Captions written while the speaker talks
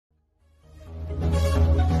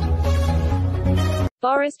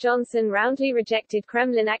Boris Johnson roundly rejected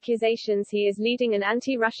Kremlin accusations he is leading an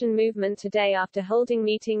anti-Russian movement today after holding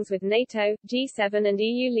meetings with NATO, G7 and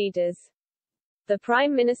EU leaders. The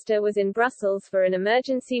Prime Minister was in Brussels for an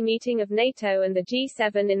emergency meeting of NATO and the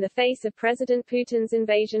G7 in the face of President Putin's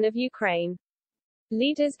invasion of Ukraine.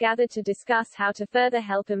 Leaders gathered to discuss how to further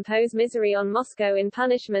help impose misery on Moscow in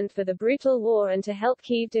punishment for the brutal war and to help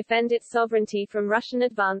Kyiv defend its sovereignty from Russian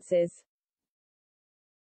advances.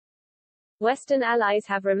 Western allies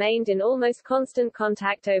have remained in almost constant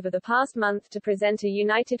contact over the past month to present a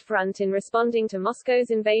united front in responding to Moscow's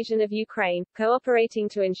invasion of Ukraine, cooperating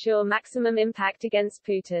to ensure maximum impact against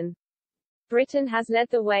Putin. Britain has led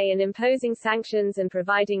the way in imposing sanctions and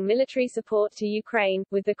providing military support to Ukraine,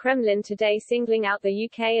 with the Kremlin today singling out the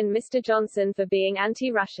UK and Mr. Johnson for being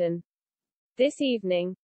anti-Russian. This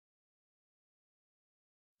evening,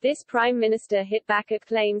 this Prime Minister hit back at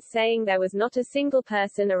claims saying there was not a single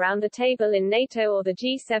person around the table in NATO or the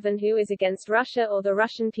G7 who is against Russia or the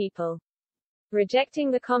Russian people. Rejecting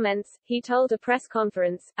the comments, he told a press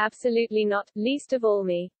conference, "Absolutely not, least of all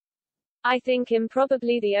me. I think I'm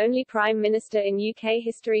probably the only Prime Minister in UK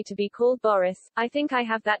history to be called Boris. I think I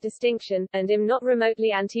have that distinction, and am not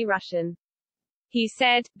remotely anti-Russian." He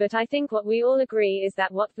said, "But I think what we all agree is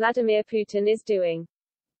that what Vladimir Putin is doing,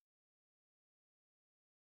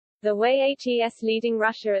 the way he's leading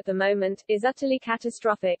Russia at the moment, is utterly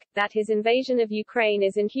catastrophic, that his invasion of Ukraine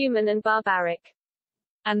is inhuman and barbaric.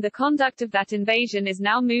 And the conduct of that invasion is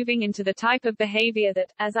now moving into the type of behavior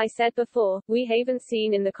that, as I said before, we haven't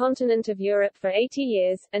seen in the continent of Europe for 80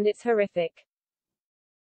 years, and it's horrific.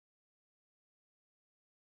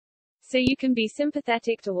 So you can be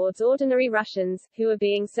sympathetic towards ordinary Russians, who are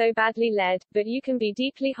being so badly led, but you can be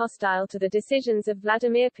deeply hostile to the decisions of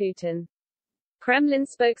Vladimir Putin." Kremlin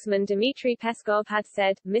spokesman Dmitry Peskov had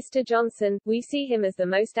said, "Mr. Johnson, we see him as the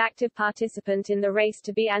most active participant in the race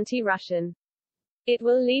to be anti-Russian. It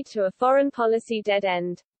will lead to a foreign policy dead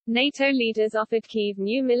end." NATO leaders offered Kyiv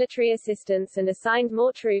new military assistance and assigned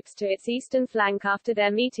more troops to its eastern flank after their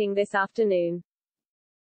meeting this afternoon.